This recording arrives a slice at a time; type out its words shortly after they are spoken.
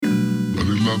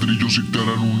ladrillos y te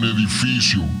harán un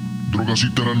edificio. Drogas y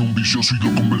te harán un vicioso y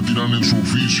lo convertirán en su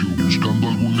oficio. Buscando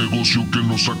algún negocio que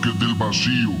nos saque del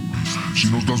vacío. Si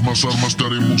nos das más armas te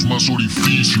haremos más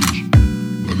orificios.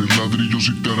 Dale ladrillos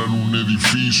y te harán un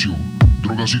edificio.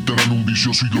 Drogas y te harán un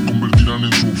vicioso y lo convertirán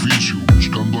en su oficio.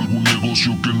 Buscando algún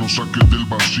negocio que nos saque del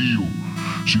vacío.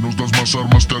 Si nos das más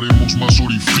armas te haremos más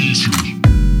orificios.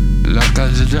 La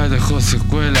calle ya dejó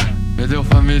secuela. Me dio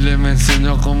familia y me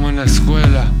enseñó como en la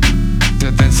escuela.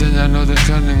 Que te enseña a no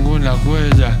dejar ninguna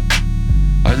huella.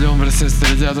 Hay hombres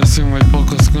estrellados y muy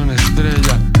pocos con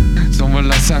estrella. Somos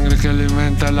la sangre que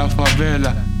alimenta la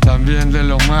favela. También de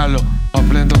lo malo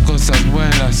aprendo cosas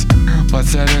buenas.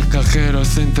 Pasar el cajero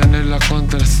sin tener la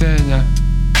contraseña.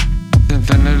 Sin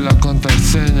tener la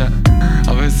contraseña.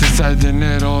 A veces hay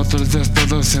dinero, otros días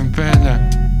todo se empeña.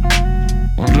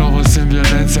 Un robo sin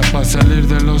violencia para salir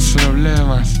de los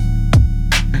problemas.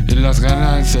 Y las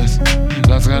ganancias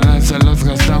las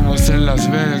gastamos en Las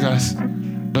Vegas.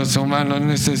 Los humanos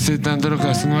necesitan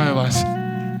drogas nuevas.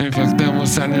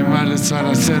 Infectemos animales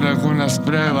para hacer algunas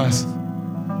pruebas.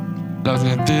 Las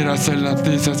mentiras en las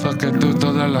noticias para que tú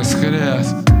todas las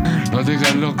creas. No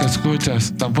digas lo que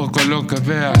escuchas, tampoco lo que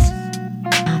veas.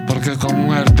 Porque con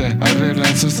muerte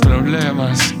arreglan sus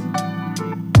problemas.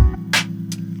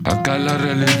 Acá la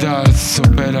realidad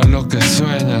supera lo que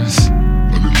sueñas.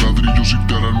 Dale ladrillos y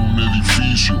te harán un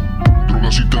edificio.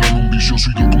 Drogas y te harán un vicioso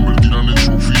y lo convertirán en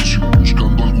su oficio.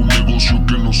 Buscando algún negocio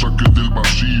que nos saque del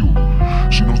vacío.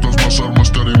 Si nos das más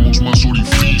armas te haremos más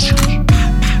orificios.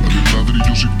 Dale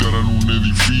ladrillos y te harán un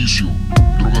edificio.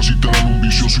 Drogas y te harán un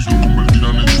vicioso y lo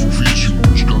convertirán en su oficio.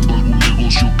 Buscando algún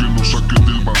negocio que nos saque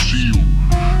del vacío.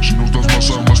 Si nos das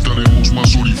más armas te haremos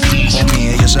más orificios.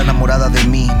 Homie, ella es enamorada de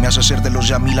mí. Me hace ser de los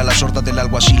Yamila, la sorda del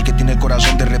alguacil. Que tiene el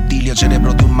corazón de reptil y el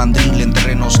cerebro de un mandril. En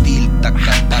terreno hostil, taca,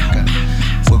 taca,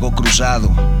 fuego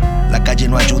cruzado. La calle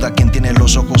no ayuda a quien tiene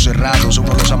los ojos cerrados.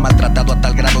 Uno los ha maltratado a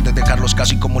tal grado de dejarlos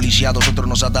casi como lisiados. Otro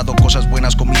nos ha dado cosas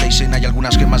buenas, comida y cena y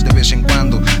algunas gemas de vez en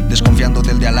cuando. Desconfiando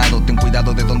del de al lado, ten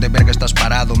cuidado de donde verga estás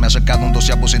parado. Me ha sacado un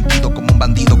 12avo sentido como un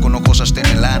bandido con ojos hasta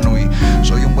en el ano. Y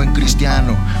soy un buen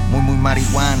cristiano, muy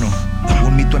marihuano.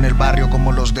 Un mito en el barrio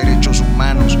como los derechos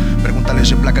humanos. Pregúntale a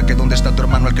ese placa que dónde está tu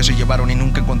hermano al que se llevaron y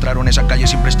nunca encontraron. Esa calle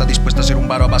siempre está dispuesta a ser un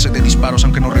varo a base de disparos,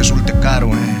 aunque no resulte caro.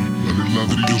 Dale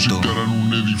ladrillos y te harán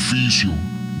un edificio.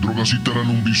 Drogas y te harán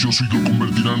un vicioso y lo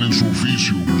convertirán en su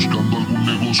oficio. Buscando algún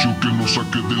negocio que nos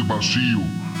saque del vacío.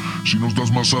 Si nos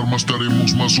das más armas te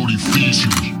haremos más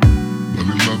orificios.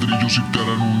 Dale ladrillos y te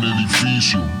harán un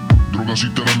edificio. Drogas y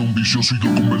te harán un vicioso y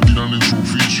lo convertirán en su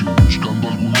oficio. Buscando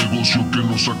algún negocio que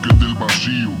nos saque del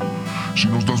vacío. Si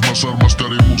nos das más armas te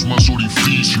haremos más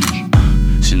orificios.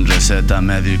 Sin receta,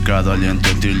 medicado, aliento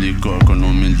etílico. Con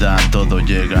humildad todo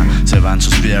llega, se van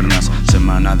sus piernas.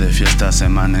 Semana de fiesta,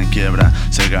 semana en quiebra.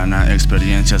 Se gana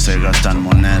experiencia, se gastan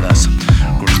monedas.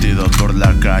 Curtido por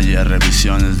la calle,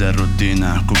 revisiones de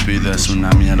rutina. Cupido es una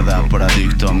mierda, por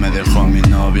adicto me dejó mi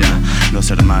novia. Los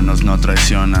hermanos no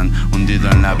traicionan, hundido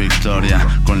en la victoria.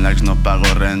 Con la ex no pago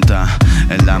renta.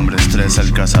 El hambre estresa,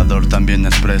 el cazador también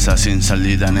expresa. Sin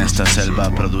salida en esta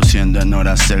selva, produciendo en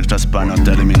horas extras para no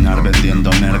terminar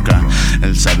vendiendo merca.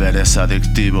 El saber es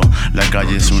adictivo, la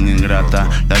calle es una ingrata.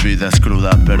 La vida es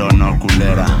cruda pero no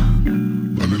culera.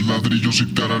 Dale ladrillos y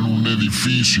te harán un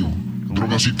edificio.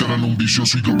 Drogas y te harán un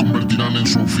vicioso y lo convertirán en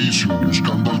su oficio.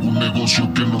 Buscando algún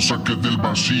negocio que nos saque del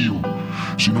vacío.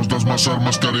 Si nos das más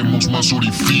armas te haremos más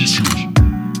orificios.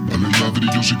 Dale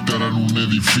ladrillos y te harán un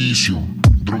edificio.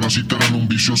 Drogas y te harán un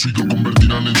vicioso y lo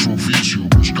convertirán en su oficio.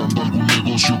 Buscando algún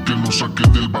negocio que nos saque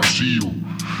del vacío.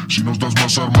 Si nos das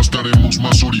más armas te haremos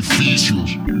más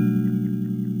orificios.